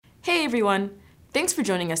Hey everyone! Thanks for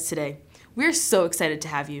joining us today. We're so excited to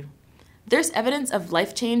have you. There's evidence of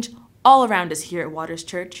life change all around us here at Waters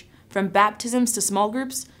Church, from baptisms to small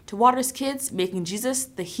groups, to Waters kids making Jesus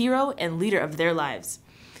the hero and leader of their lives.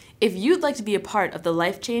 If you'd like to be a part of the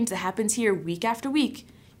life change that happens here week after week,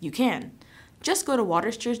 you can. Just go to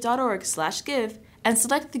waterschurch.org/give and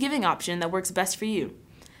select the giving option that works best for you.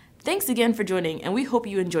 Thanks again for joining, and we hope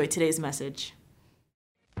you enjoyed today's message.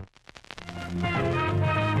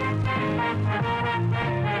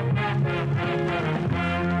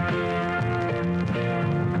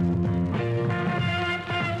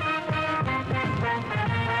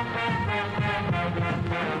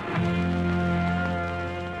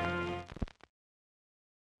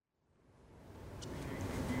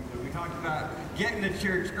 Getting to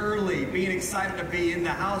church early, being excited to be in the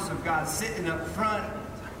house of God, sitting up front,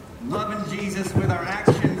 loving Jesus with our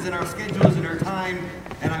actions and our schedules and our time.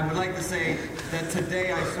 And I would like to say that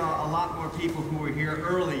today I saw a lot more people who were here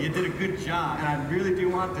early. You did a good job. And I really do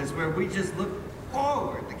want this, where we just look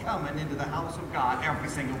forward to coming into the house of God every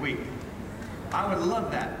single week. I would love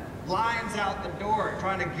that. Lines out the door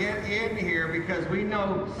trying to get in here because we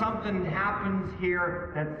know something happens here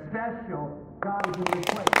that's special. God is in this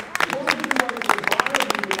place.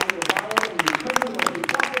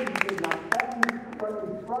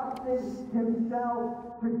 Entrusted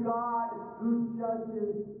himself to God who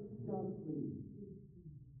judges justly.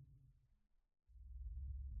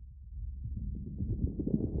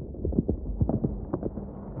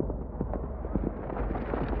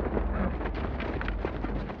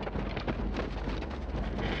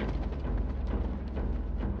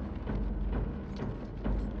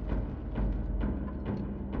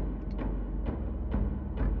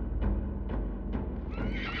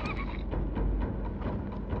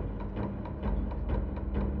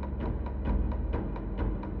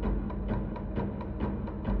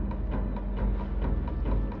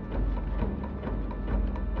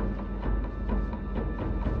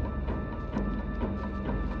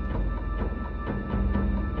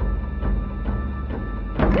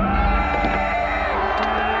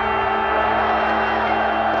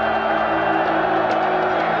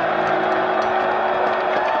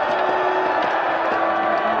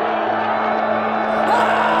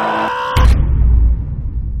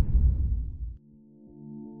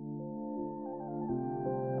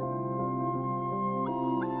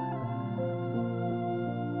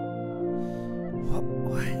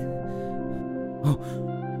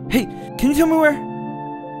 Hey, can you tell me where?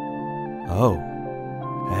 Oh,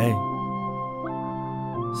 hey.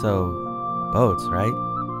 So, boats, right?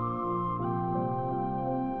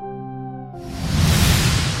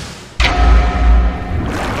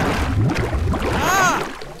 Ah!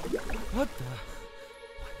 What the?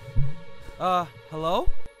 Hello?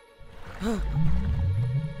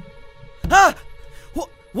 Ah!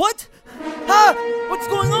 What? Ah! What's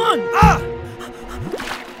going on? Ah!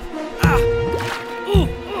 Ah! Ooh!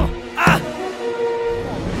 Ah!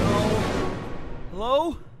 Oh, no.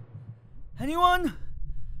 Hello? Anyone?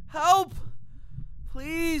 Help!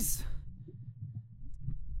 Please.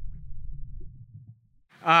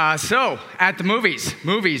 So, at the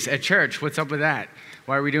movies at church, what's up with that?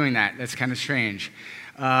 Why are we doing that? That's kind of strange.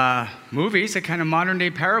 Movies are kind of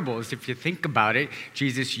modern-day parables. If you think about it,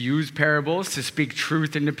 Jesus used parables to speak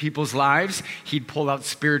truth into people's lives. He'd pull out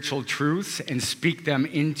spiritual truths and speak them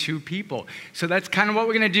into people. So that's kind of what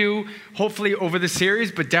we're going to do, hopefully over the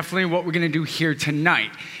series, but definitely what we're going to do here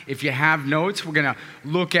tonight. If you have notes, we're going to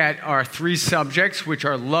look at our three subjects, which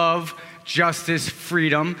are love, justice,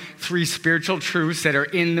 freedom, three spiritual truths that are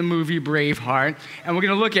in the movie Braveheart. And we're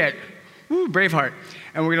going to look at Braveheart.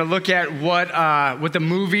 And we're going to look at what the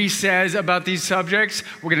movie says about these subjects.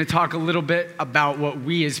 We're going to talk a little bit about what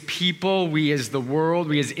we as people, we as the world,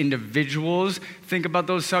 we as individuals think about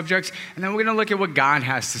those subjects. And then we're going to look at what God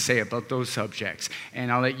has to say about those subjects.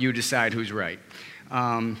 And I'll let you decide who's right.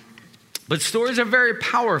 But stories are very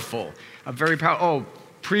powerful.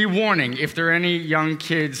 Pre-warning, if there are any young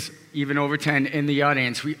kids, even over 10 in the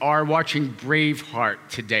audience, we are watching Braveheart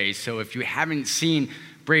today. So if you haven't seen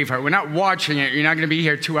Braveheart, we're not watching it. You're not going to be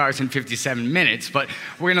here 2 hours and 57 minutes, but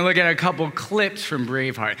we're going to look at a couple clips from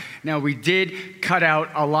Braveheart. Now, we did cut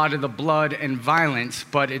out a lot of the blood and violence,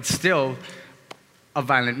 but it's still a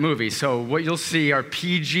violent movie. So what you'll see are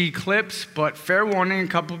PG clips, but fair warning, a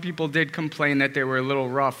couple people did complain that they were a little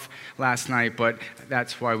rough last night, but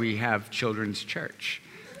that's why we have children's church.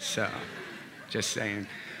 So, just saying.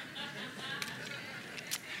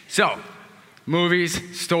 So,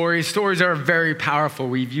 movies, stories. Stories are very powerful.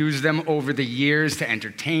 We've used them over the years to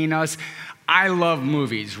entertain us. I love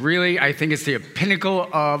movies. Really, I think it's the pinnacle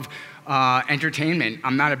of entertainment.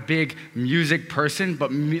 I'm not a big music person,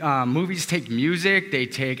 but movies take music, they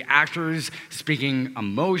take actors speaking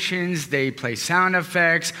emotions, they play sound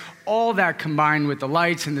effects, all that combined with the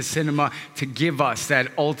lights and the cinema to give us that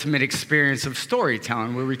ultimate experience of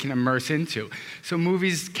storytelling where we can immerse into. So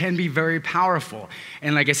movies can be very powerful.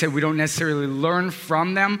 And like I said, we don't necessarily learn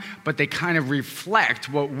from them, but they kind of reflect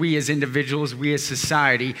what we as individuals, we as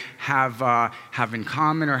society have in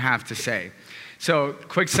common or have to say. So,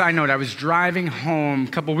 quick side note, I was driving home a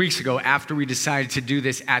couple weeks ago after we decided to do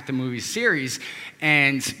this at the movie series,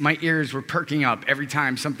 and my ears were perking up every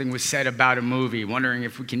time something was said about a movie, wondering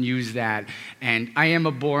if we can use that. And I am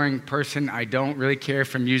a boring person. I don't really care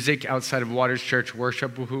for music outside of Waters Church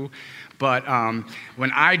worship, woohoo. But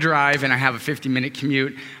when I drive and I have a 50-minute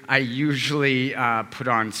commute, I usually put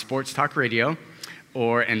on sports talk radio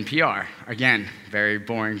or NPR. Again, very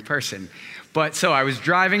boring person. But so I was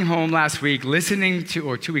driving home last week, or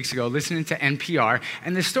 2 weeks ago, listening to NPR,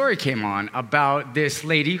 and this story came on about this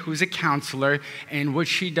lady who's a counselor, and what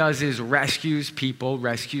she does is rescues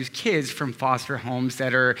kids from foster homes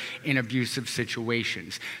that are in abusive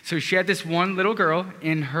situations. So she had this one little girl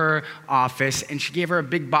in her office, and she gave her a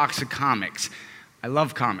big box of comics. I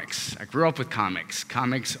love comics. I grew up with comics.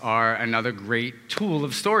 Comics are another great tool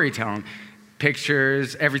of storytelling.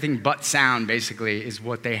 Pictures, everything but sound, basically, is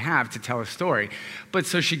what they have to tell a story. But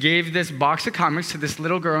so she gave this box of comics to this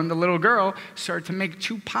little girl, and the little girl started to make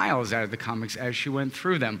two piles out of the comics as she went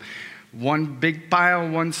through them. One big pile,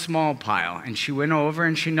 one small pile. And she went over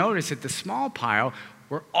and she noticed that the small pile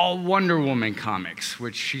were all Wonder Woman comics,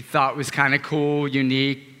 which she thought was kind of cool,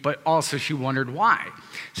 unique, but also she wondered why.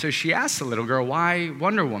 So she asked the little girl, why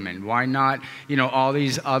Wonder Woman? Why not, all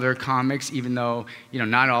these other comics, even though,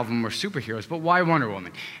 not all of them were superheroes, but why Wonder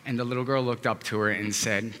Woman? And the little girl looked up to her and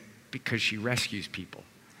said, because she rescues people.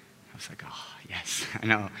 I was like, oh, yes, I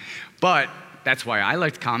know. But that's why I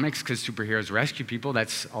liked comics, because superheroes rescue people.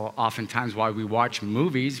 That's oftentimes why we watch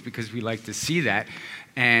movies, because we like to see that.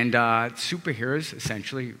 And superheroes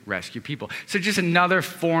essentially rescue people. So just another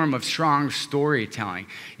form of strong storytelling.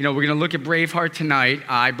 We're going to look at Braveheart tonight.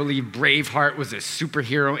 I believe Braveheart was a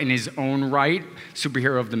superhero in his own right,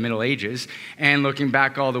 superhero of the Middle Ages. And looking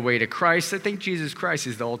back all the way to Christ, I think Jesus Christ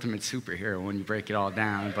is the ultimate superhero when you break it all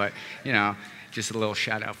down. But, just a little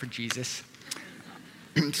shout out for Jesus.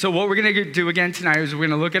 So what we're going to do again tonight is we're going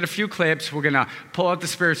to look at a few clips. We're going to pull out the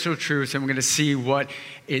spiritual truths, and we're going to see what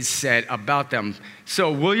is said about them.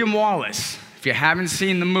 So William Wallace, if you haven't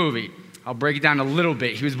seen the movie, I'll break it down a little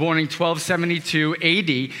bit. He was born in 1272 AD.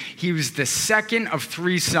 He was the second of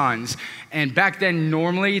three sons. And back then,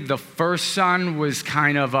 normally, the first son was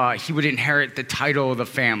kind of, he would inherit the title of the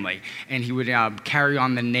family. And he would carry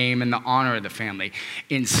on the name and the honor of the family.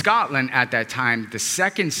 In Scotland at that time, the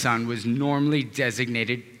second son was normally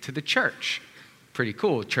designated to the church. Pretty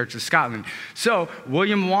cool, Church of Scotland. So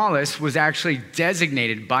William Wallace was actually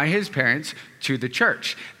designated by his parents to the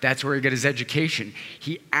church. That's where he got his education.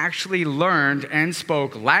 He actually learned and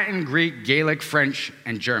spoke Latin, Greek, Gaelic, French,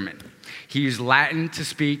 and German. He used Latin to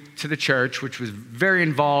speak to the church, which was very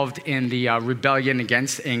involved in the rebellion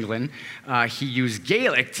against England. He used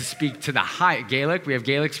Gaelic to speak to the Gaelic? We have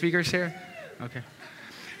Gaelic speakers here? Okay.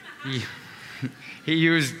 He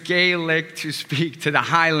used Gaelic to speak to the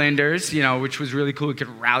Highlanders, which was really cool. He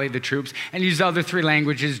could rally the troops. And he used other three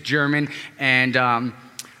languages, German and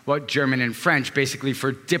German and French, basically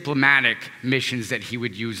for diplomatic missions that he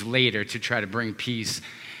would use later to try to bring peace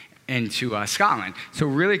into Scotland. So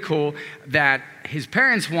really cool that his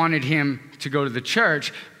parents wanted him to go to the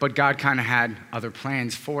church, but God kind of had other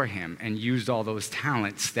plans for him and used all those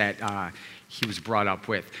talents that he was brought up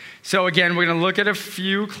with. So again, we're going to look at a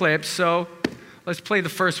few clips. So let's play the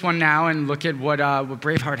first one now and look at what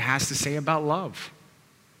Braveheart has to say about love.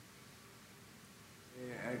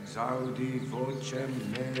 Exaudi vocem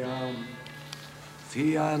meam,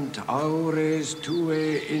 fiant aures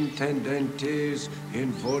tue intendentes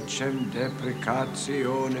in vocem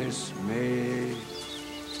deprecationes mei.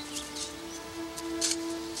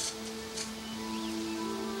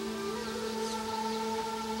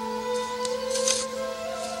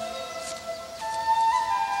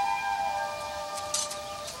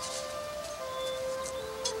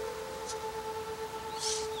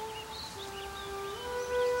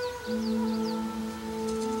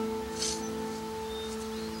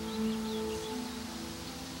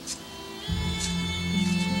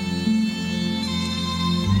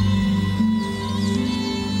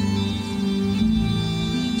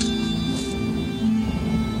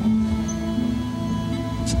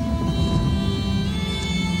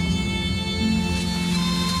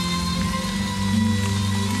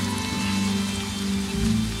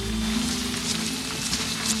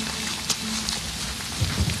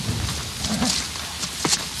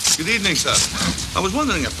 Good evening, sir. I was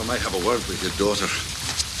wondering if I might have a word with your daughter.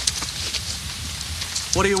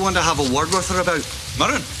 What do you want to have a word with her about?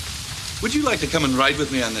 Murren, would you like to come and ride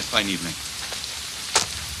with me on this fine evening?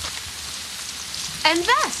 And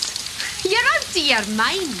this? You're out of your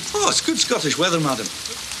mind. Oh, it's good Scottish weather, madam.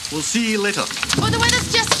 We'll see you later. Oh, the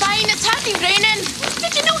weather's just fine. It's hardly raining.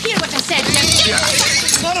 Did you not hear what I said?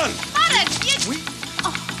 Murren! Murren, you...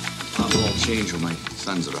 That'll all change when my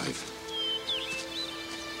sons arrive.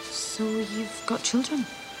 So you've got children?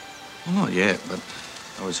 Well, not yet, but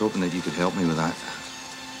I was hoping that you could help me with that.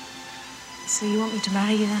 So you want me to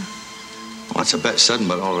marry you then? Well, it's a bit sudden,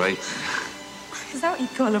 but all right. Is that what you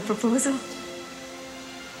call a proposal?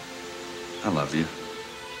 I love you.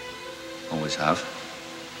 Always have.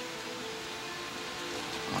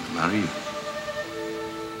 I want to marry you.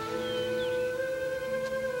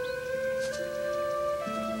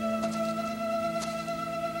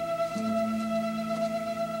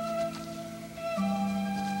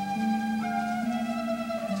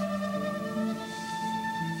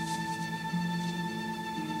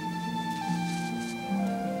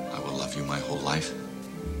 I will love you my whole life.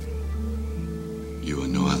 You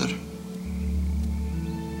and no other.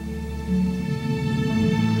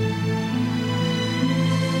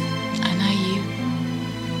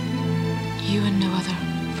 You and no other,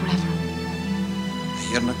 forever.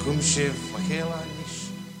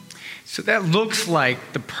 So that looks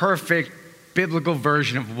like the perfect biblical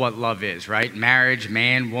version of what love is, right? Marriage,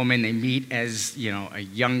 man, woman, they meet as, a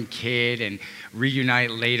young kid and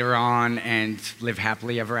reunite later on and live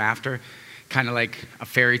happily ever after. Kind of like a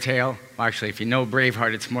fairy tale. Well, actually, if you know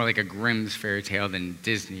Braveheart, it's more like a Grimm's fairy tale than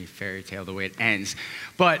Disney fairy tale, the way it ends.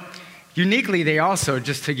 But uniquely, they also,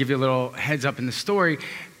 just to give you a little heads up in the story,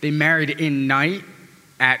 they married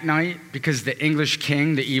at night, because the English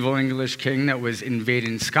king, the evil English king that was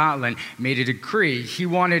invading Scotland, made a decree. He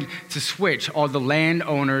wanted to switch all the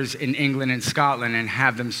landowners in England and Scotland and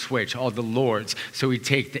have them switch, all the lords. So he'd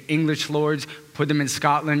take the English lords, put them in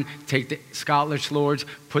Scotland, take the Scottish lords,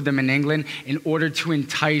 put them in England, in order to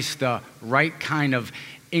entice the right kind of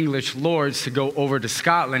English lords to go over to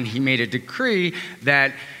Scotland. He made a decree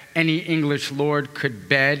that any English lord could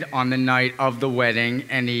bed on the night of the wedding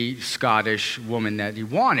any Scottish woman that he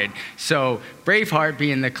wanted. So Braveheart,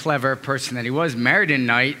 being the clever person that he was, married in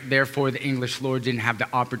night. Therefore, the English lord didn't have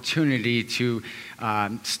the opportunity to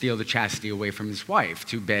steal the chastity away from his wife,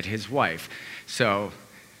 to bed his wife. So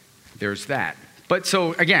there's that. But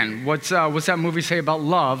so again, what's that movie say about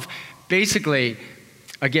love? Basically,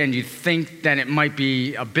 again, you think that it might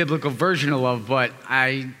be a biblical version of love, but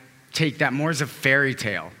I take that more as a fairy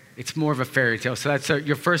tale. It's more of a fairy tale. So that's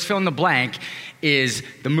your first fill in the blank is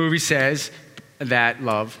the movie says that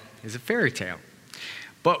love is a fairy tale.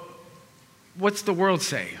 But what's the world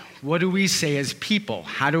say? What do we say as people?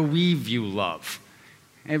 How do we view love?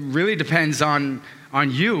 It really depends on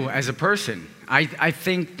you as a person. I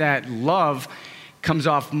think that love comes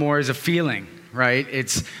off more as a feeling, right?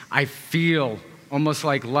 I feel almost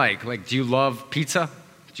like, do you love pizza?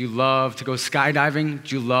 Do you love to go skydiving?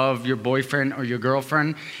 Do you love your boyfriend or your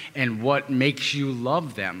girlfriend? And what makes you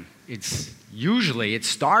love them? It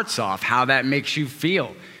starts off how that makes you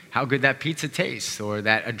feel, how good that pizza tastes, or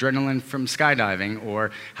that adrenaline from skydiving,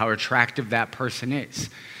 or how attractive that person is.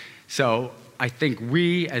 So I think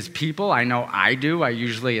we as people, I know I do, I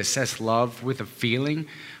usually assess love with a feeling,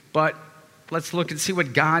 but let's look and see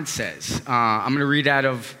what God says. I'm going to read out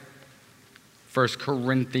of 1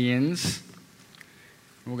 Corinthians.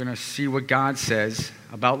 We're going to see what God says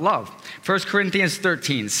about love. 1 Corinthians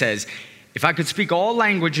 13 says, "If I could speak all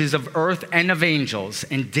languages of earth and of angels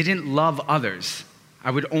and didn't love others,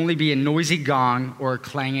 I would only be a noisy gong or a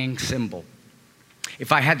clanging cymbal.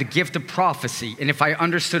 If I had the gift of prophecy, and if I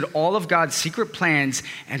understood all of God's secret plans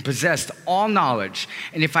and possessed all knowledge,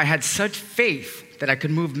 and if I had such faith that I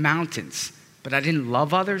could move mountains, but I didn't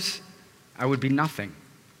love others, I would be nothing.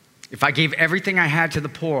 If I gave everything I had to the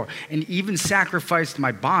poor and even sacrificed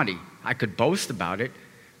my body, I could boast about it.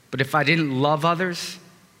 But if I didn't love others,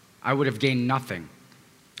 I would have gained nothing.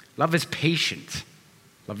 Love is patient.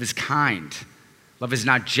 Love is kind. Love is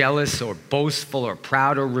not jealous or boastful or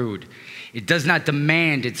proud or rude. It does not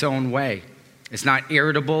demand its own way. It's not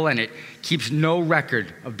irritable, and it keeps no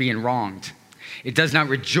record of being wronged. It does not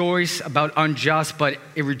rejoice about unjust, but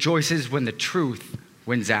it rejoices when the truth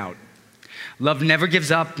wins out. Love never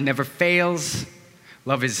gives up, never fails.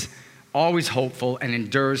 Love is always hopeful and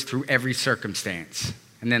endures through every circumstance."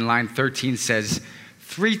 And then line 13 says,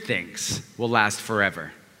 3 things will last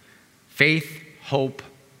forever: faith, hope,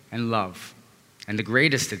 and love. And the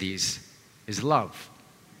greatest of these is love.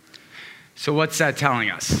 So what's that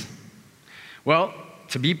telling us? Well,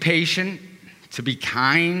 to be patient, to be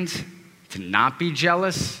kind, to not be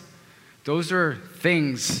jealous, those are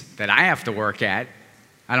things that I have to work at.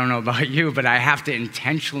 I don't know about you, but I have to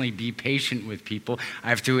intentionally be patient with people. I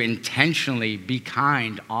have to intentionally be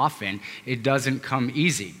kind often. It doesn't come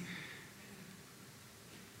easy.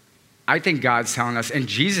 I think God's telling us, and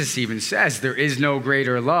Jesus even says, there is no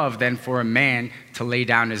greater love than for a man to lay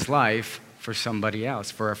down his life for somebody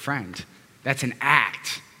else, for a friend. That's an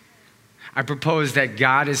act. I propose that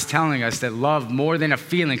God is telling us that love, more than a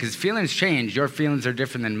feeling, because feelings change. Your feelings are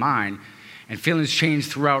different than mine. And feelings change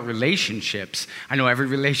throughout relationships. I know every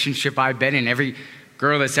relationship I've been in, every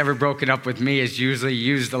girl that's ever broken up with me has usually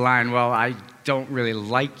used the line, well, I don't really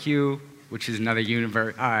like you, which is another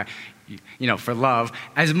universe, for love,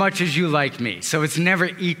 as much as you like me. So it's never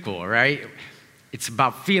equal, right? It's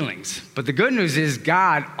about feelings. But the good news is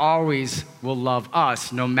God always will love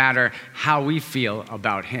us no matter how we feel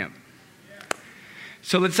about him.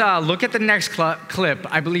 So let's look at the next clip.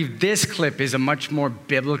 I believe this clip is a much more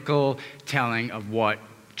biblical telling of what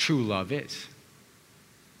true love is.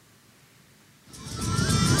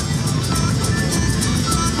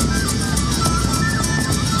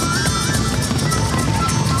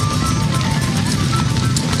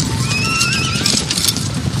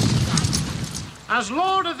 As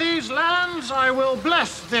Lord of these lands, I will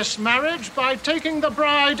bless this marriage by taking the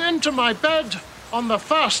bride into my bed on the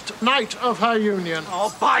first night of her union.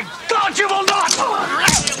 Oh, by God, you will not!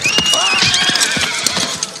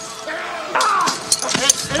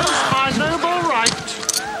 It is my noble right.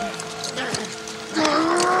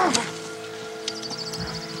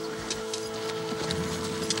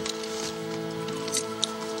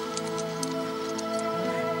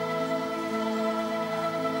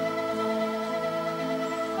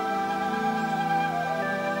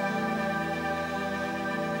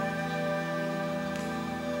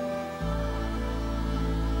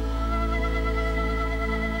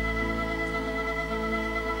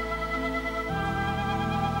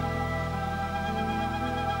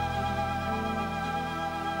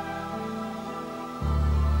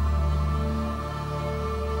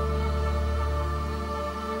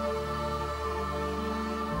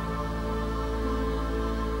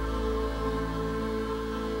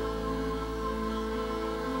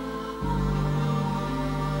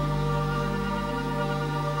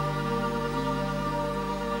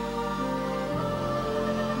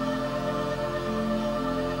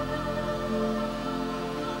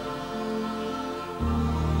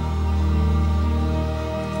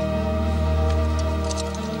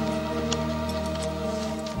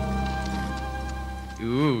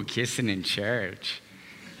 Ooh, kissing in church.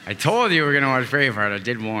 I told you we were going to watch Braveheart. I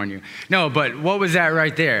did warn you. No, but what was that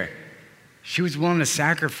right there? She was willing to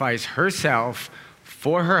sacrifice herself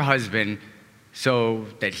for her husband so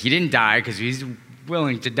that he didn't die, because he's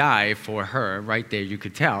willing to die for her. Right there, you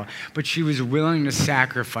could tell. But she was willing to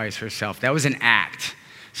sacrifice herself. That was an act.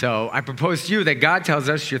 So I propose to you that God tells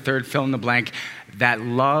us, your third fill in the blank, that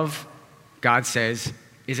love, God says,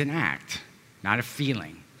 is an act, not a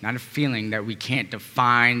feeling. Not a feeling that we can't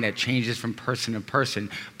define, that changes from person to person,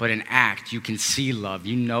 but an act. You can see love.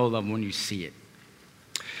 You know love when you see it.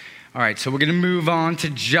 All right, so we're going to move on to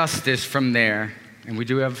justice from there. And we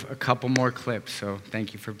do have a couple more clips, so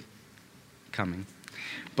thank you for coming.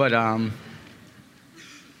 But, all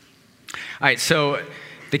right, so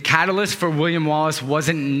the catalyst for William Wallace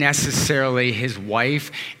wasn't necessarily his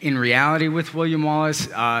wife. In reality, with William Wallace,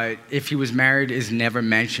 if he was married is never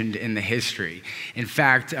mentioned in the history. In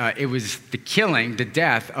fact, it was the killing, the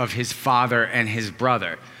death of his father and his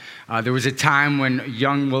brother. There was a time when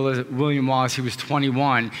young William Wallace, he was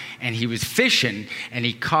 21, and he was fishing, and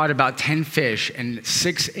he caught about 10 fish, and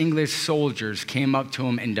 6 English soldiers came up to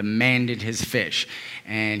him and demanded his fish.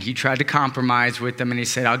 And he tried to compromise with them, and he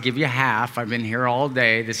said, I'll give you half. I've been here all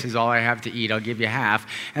day. This is all I have to eat. I'll give you half.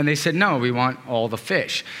 And they said, no, we want all the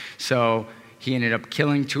fish. So he ended up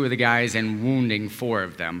killing 2 of the guys and wounding 4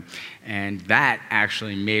 of them. And that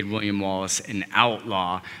actually made William Wallace an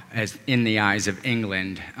outlaw as in the eyes of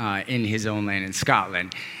England in his own land in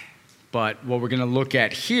Scotland. But what we're going to look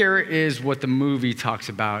at here is what the movie talks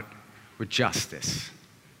about with justice.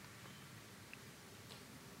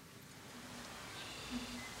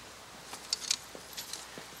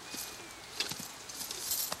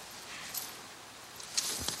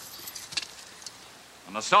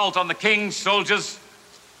 An assault on the king's soldiers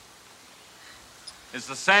is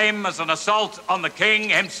the same as an assault on the king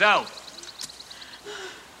himself.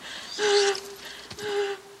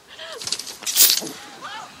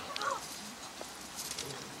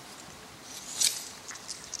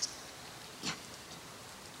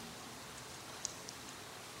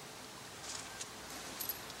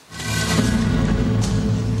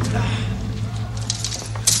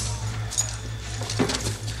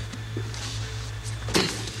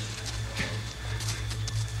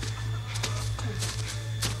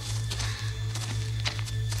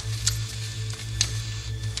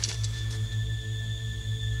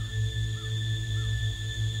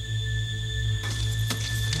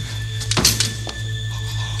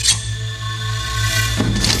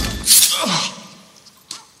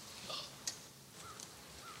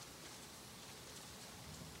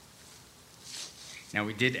 Now,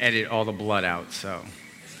 we did edit all the blood out, so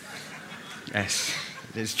yes,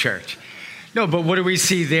 it is church. No, but what do we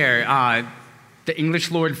see there? The English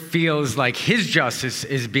Lord feels like his justice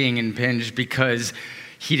is being impinged because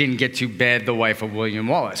he didn't get to bed the wife of William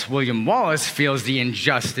Wallace. William Wallace feels the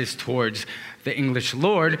injustice towards the English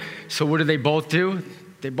Lord, so what do?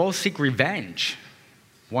 They both seek revenge.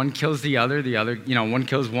 One kills the other, one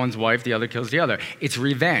kills one's wife, the other kills the other. It's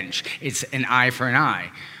revenge. It's an eye for an eye.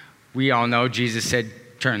 We all know Jesus said,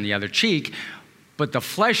 turn the other cheek, but the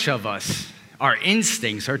flesh of us, our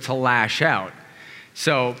instincts are to lash out.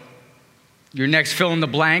 So your next fill in the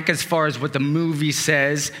blank as far as what the movie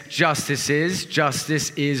says justice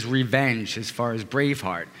is revenge as far as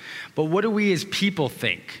Braveheart. But what do we as people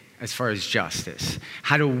think as far as justice?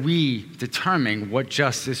 How do we determine what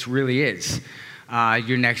justice really is?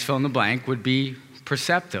 Your next fill in the blank would be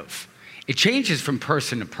perceptive. It changes from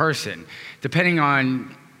person to person, depending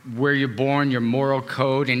on where you're born, your moral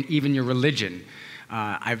code, and even your religion.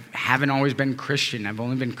 I haven't always been Christian. I've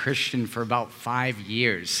only been Christian for about 5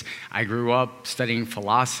 years. I grew up studying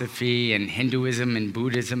philosophy and Hinduism and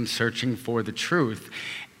Buddhism, searching for the truth.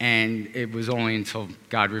 And it was only until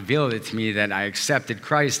God revealed it to me that I accepted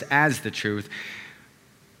Christ as the truth.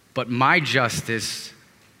 But my justice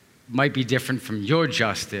might be different from your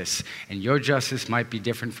justice, and your justice might be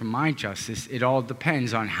different from my justice. It all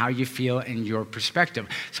depends on how you feel and your perspective.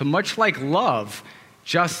 So much like love,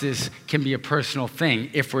 justice can be a personal thing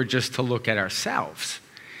if we're just to look at ourselves.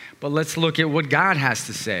 But let's look at what God has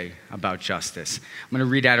to say about justice. I'm going to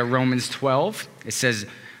read out of Romans 12. It says,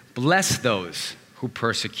 bless those who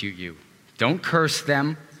persecute you. Don't curse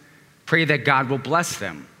them. Pray that God will bless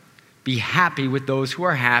them. Be happy with those who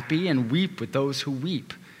are happy and weep with those who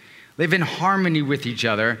weep. Live in harmony with each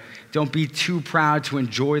other. Don't be too proud to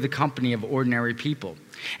enjoy the company of ordinary people.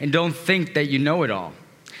 And don't think that you know it all.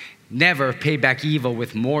 Never pay back evil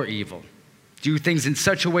with more evil. Do things in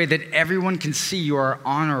such a way that everyone can see you are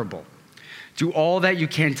honorable. Do all that you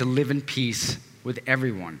can to live in peace with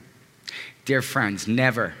everyone. Dear friends,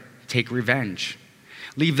 never take revenge.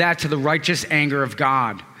 Leave that to the righteous anger of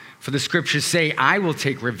God. For the scriptures say, I will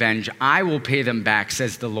take revenge. I will pay them back,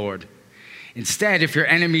 says the Lord. Instead, if your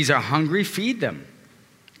enemies are hungry, feed them.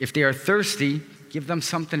 If they are thirsty, give them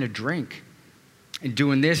something to drink. In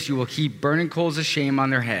doing this, you will heap burning coals of shame on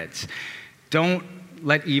their heads. Don't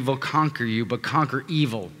let evil conquer you, but conquer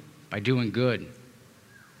evil by doing good.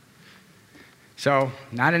 So,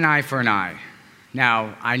 not an eye for an eye.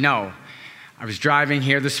 Now, I know, I was driving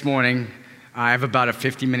here this morning. I have about a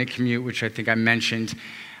 50-minute commute, which I think I mentioned.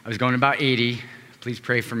 I was going about 80. Please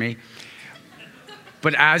pray for me.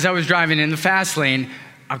 But as I was driving in the fast lane,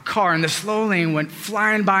 a car in the slow lane went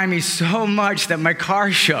flying by me so much that my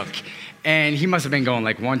car shook. And he must have been going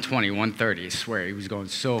like 120, 130, I swear. He was going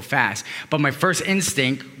so fast. But my first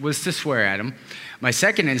instinct was to swear at him. My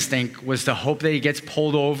second instinct was to hope that he gets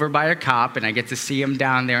pulled over by a cop and I get to see him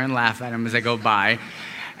down there and laugh at him as I go by.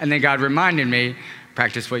 And then God reminded me,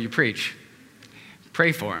 practice what you preach.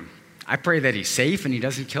 Pray for him. I pray that he's safe and he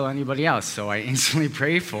doesn't kill anybody else. So I instantly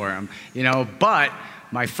pray for him, but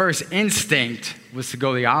my first instinct was to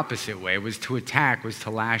go the opposite way, was to attack, was to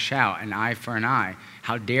lash out, an eye for an eye.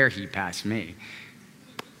 How dare he pass me?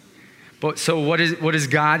 But so what is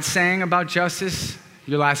God saying about justice?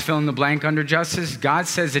 Your last fill in the blank under justice? God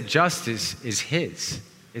says that justice is his.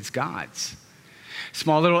 It's God's.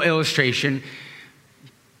 Small little illustration.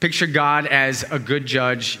 Picture God as a good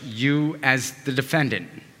judge, you as the defendant.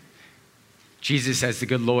 Jesus as the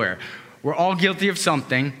good lawyer. We're all guilty of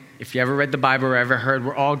something. If you ever read the Bible or ever heard,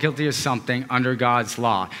 we're all guilty of something under God's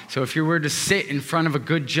law. So if you were to sit in front of a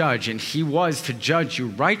good judge and he was to judge you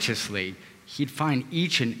righteously, he'd find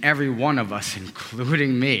each and every one of us,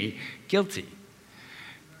 including me, guilty.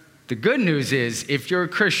 The good news is, if you're a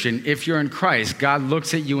Christian, if you're in Christ, God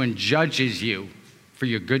looks at you and judges you for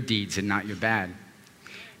your good deeds and not your bad.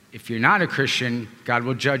 If you're not a Christian, God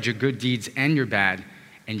will judge your good deeds and your bad,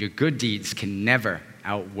 and your good deeds can never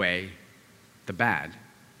outweigh the bad.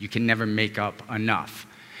 You can never make up enough.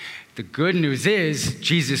 The good news is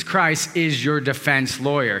Jesus Christ is your defense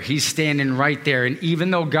lawyer. He's standing right there. And even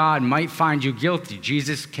though God might find you guilty,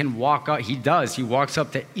 Jesus can walk up. He does. He walks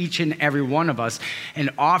up to each and every one of us and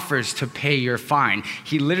offers to pay your fine.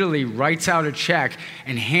 He literally writes out a check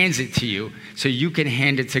and hands it to you so you can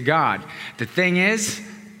hand it to God. The thing is,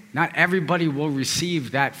 not everybody will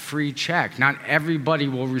receive that free check. Not everybody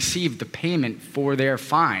will receive the payment for their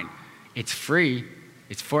fine. It's free.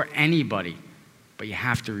 It's for anybody, but you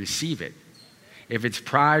have to receive it. If it's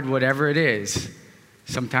pride, whatever it is,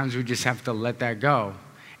 sometimes we just have to let that go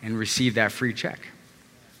and receive that free check.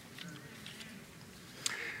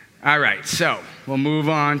 All right, so we'll move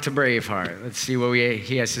on to Braveheart. Let's see what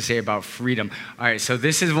he has to say about freedom. All right, so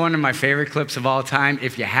this is one of my favorite clips of all time.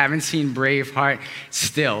 If you haven't seen Braveheart,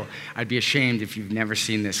 still, I'd be ashamed if you've never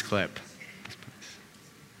seen this clip.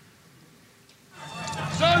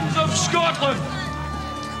 Sons of Scotland,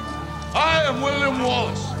 I am William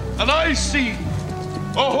Wallace, and I see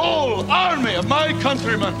a whole army of my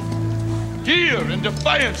countrymen here in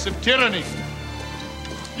defiance of tyranny.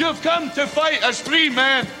 You've come to fight as free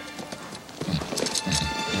men.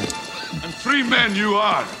 And free men you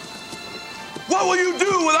are. What will you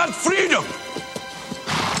do without freedom?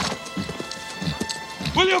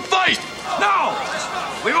 Will you fight? No!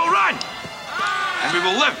 We will run! And we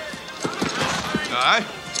will live. Aye.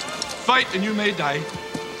 Fight and you may die.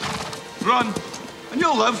 Run and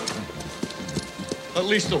you'll live. At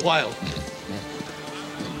least a while.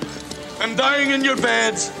 And dying in your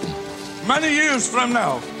beds many years from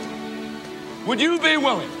now, would you be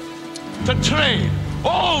willing to trade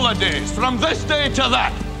all the days from this day to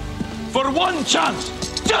that for one chance,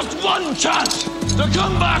 just one chance, to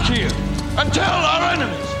come back here and tell our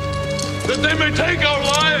enemies that they may take our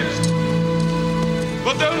lives,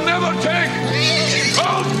 but they'll never take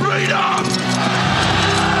our freedom!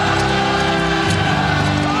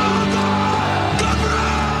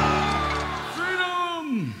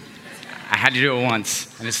 I had to do it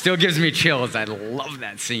once, and it still gives me chills. I love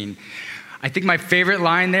that scene. I think my favorite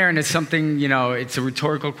line there, and it's something, you know, it's a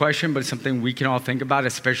rhetorical question, but it's something we can all think about,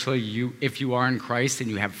 especially you, if you are in Christ and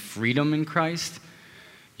you have freedom in Christ.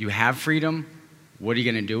 You have freedom. What are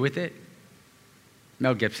you going to do with it?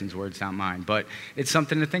 Mel Gibson's words, not mine, but it's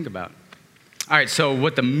something to think about. All right, so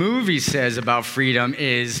what the movie says about freedom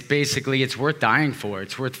is basically it's worth dying for.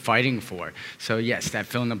 It's worth fighting for. So yes, that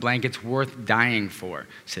fill in the blank, it's worth dying for,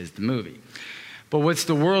 says the movie. But what's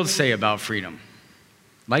the world say about freedom?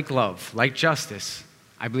 Like love, like justice,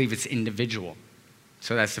 I believe it's individual.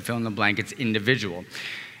 So that's the fill in the blank, it's individual.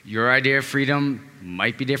 Your idea of freedom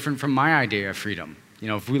might be different from my idea of freedom. You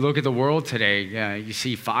know, if we look at the world today, you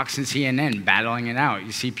see Fox and CNN battling it out.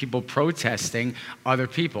 You see people protesting other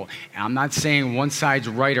people. And I'm not saying one side's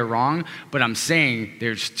right or wrong, but I'm saying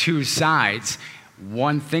there's two sides.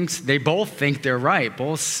 They both think they're right.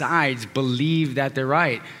 Both sides believe that they're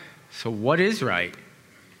right. So what is right?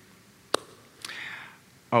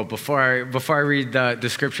 Oh, before I read the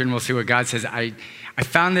description, we'll see what God says. I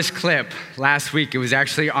found this clip last week. It was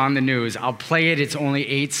actually on the news. I'll play it. It's only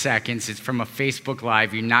 8 seconds. It's from a Facebook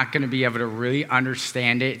Live. You're not going to be able to really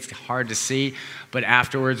understand it. It's hard to see, but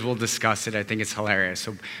afterwards we'll discuss it. I think it's hilarious.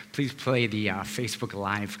 So please play the Facebook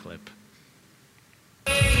Live clip.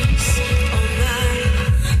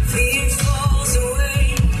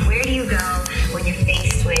 Where do you go when you're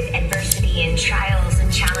faced with adversity and trials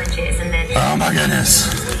and challenges and then... Oh my goodness.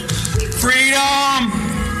 Freedom!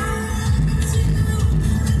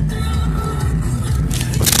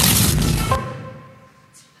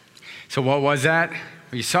 So what was that? Well,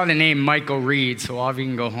 you saw the name Michael Reed, so all of you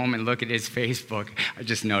can go home and look at his Facebook. I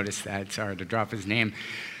just noticed that. Sorry to drop his name.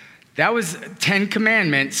 That was 10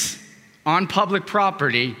 commandments on public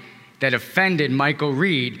property that offended Michael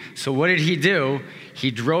Reed. So what did he do?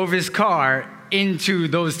 He drove his car into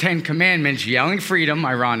those 10 commandments, yelling freedom,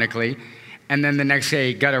 ironically, and then the next day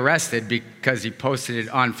he got arrested because he posted it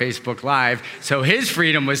on Facebook Live. So his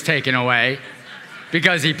freedom was taken away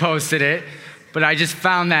because he posted it. But I just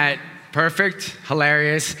found that perfect,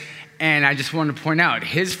 hilarious, and I just wanted to point out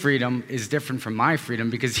his freedom is different from my freedom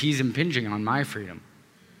because he's impinging on my freedom.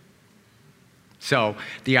 So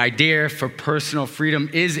the idea for personal freedom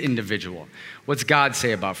is individual. What's God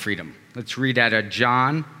say about freedom? Let's read out of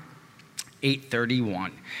John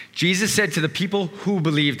 8:31. Jesus said to the people who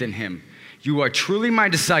believed in him, "You are truly my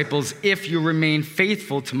disciples if you remain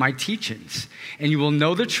faithful to my teachings, and you will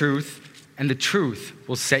know the truth, and the truth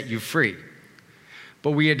will set you free."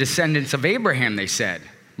 But we are descendants of Abraham, they said.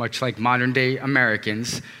 Much like modern-day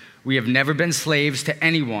Americans, we have never been slaves to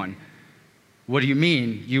anyone. What do you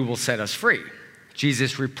mean you will set us free?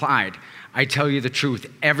 Jesus replied, I tell you the truth.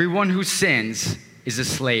 Everyone who sins is a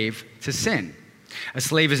slave to sin. A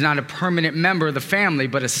slave is not a permanent member of the family,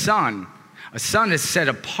 but a son. A son is set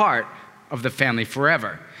apart of the family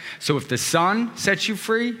forever. So if the Son sets you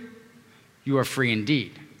free, you are free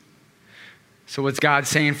indeed. So what's God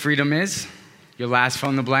saying freedom is? Your last fill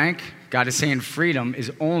in the blank, God is saying freedom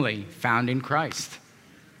is only found in Christ.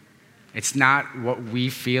 It's not what we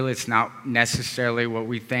feel. It's not necessarily what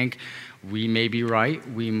we think. We may be right.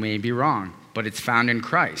 We may be wrong. But it's found in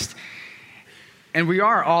Christ. And we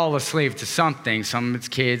are all a slave to something. Some it's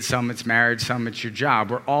kids, some it's marriage, some it's your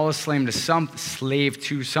job. We're all a slave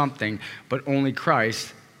to something, but only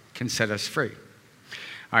Christ can set us free.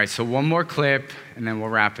 All right, so one more clip, and then we'll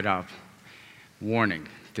wrap it up. Warning,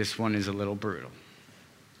 this one is a little brutal.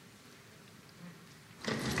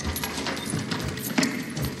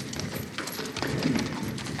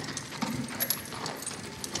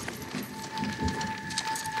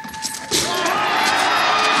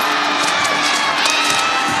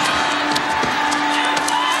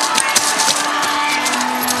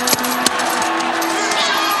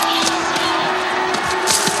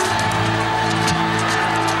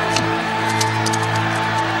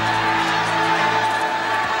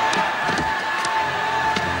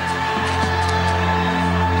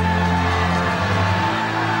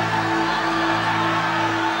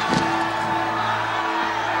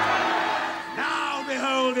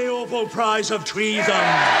 Prize of treason.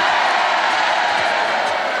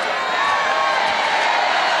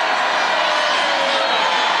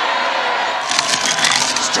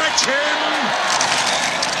 Stretch him!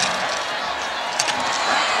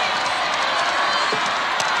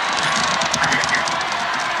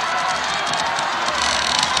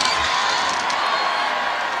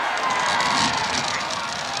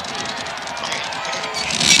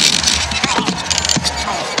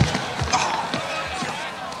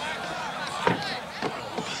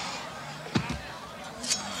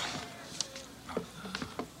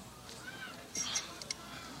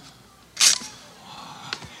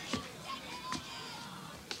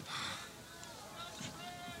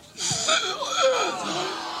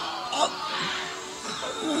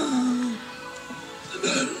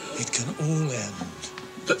 It can all end.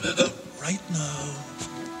 Right now.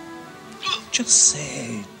 Just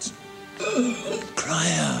say it.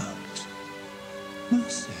 Cry out.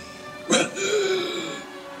 Mercy.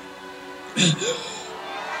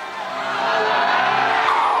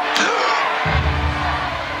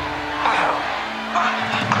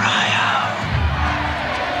 Cry out.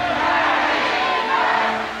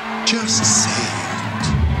 Just say it.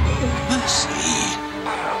 Mercy.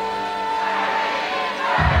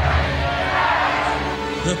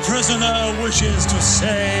 The prisoner wishes to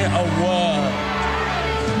say a word.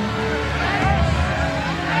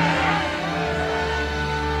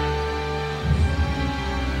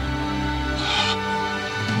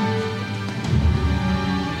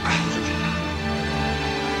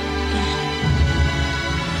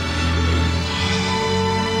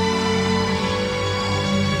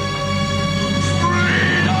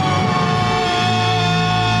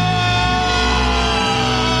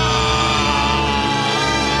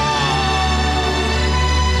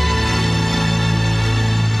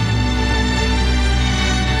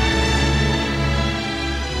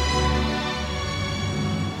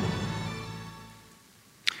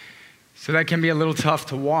 So that can be a little tough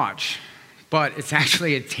to watch, but it's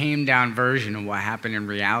actually a tamed down version of what happened in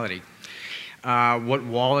reality. What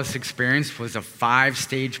Wallace experienced was a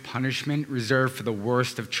 5-stage punishment reserved for the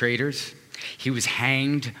worst of traitors. He was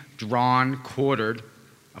hanged, drawn, quartered,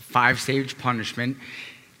 a 5-stage punishment.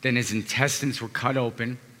 Then his intestines were cut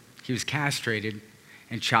open. He was castrated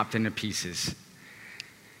and chopped into pieces.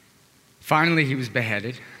 Finally, he was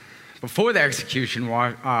beheaded. Before the execution,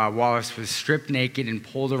 Wallace was stripped naked and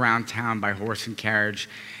pulled around town by horse and carriage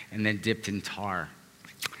and then dipped in tar.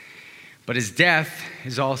 But his death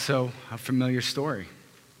is also a familiar story.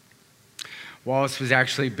 Wallace was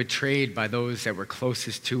actually betrayed by those that were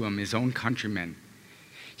closest to him, his own countrymen.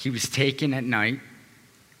 He was taken at night.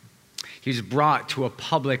 He was brought to a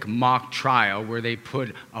public mock trial where they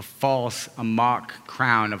put a mock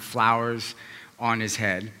crown of flowers on his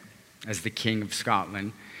head as the King of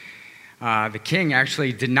Scotland. The king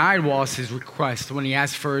actually denied Wallace's request when he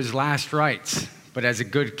asked for his last rites. But as a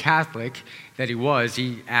good Catholic that he was,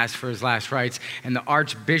 he asked for his last rites. And the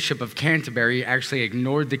Archbishop of Canterbury actually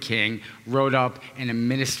ignored the king, rode up, and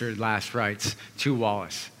administered last rites to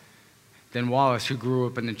Wallace. Then Wallace, who grew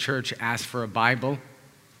up in the church, asked for a Bible.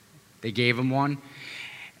 They gave him one.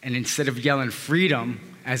 And instead of yelling freedom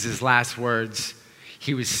as his last words,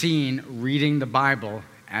 he was seen reading the Bible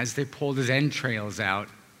as they pulled his entrails out,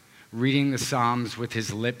 reading the Psalms with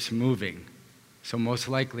his lips moving. So most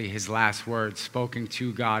likely his last words spoken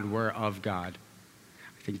to God were of God.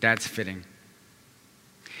 I think that's fitting.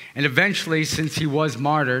 And eventually, since he was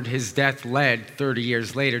martyred, his death led 30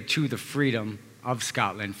 years later to the freedom of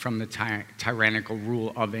Scotland from the tyrannical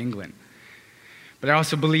rule of England. But I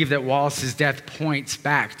also believe that Wallace's death points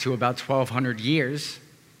back to about 1,200 years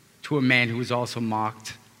to a man who was also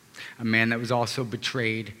mocked, a man that was also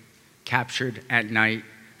betrayed, captured at night,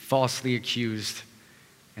 falsely accused,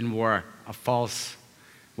 and wore a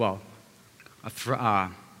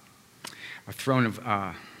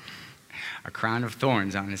crown of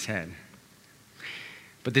thorns on his head.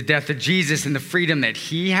 But the death of Jesus and the freedom that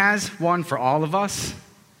he has won for all of us,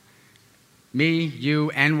 me,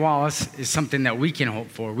 you, and Wallace, is something that we can hope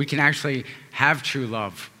for. We can actually have true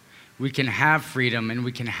love. We can have freedom, and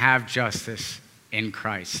we can have justice in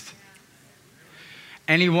Christ.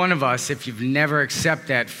 Any one of us, if you've never accepted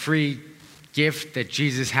that free gift that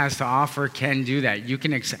Jesus has to offer, can do that. You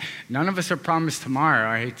can accept. None of us are promised tomorrow,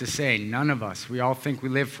 I hate to say. None of us. We all think we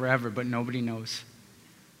live forever, but nobody knows.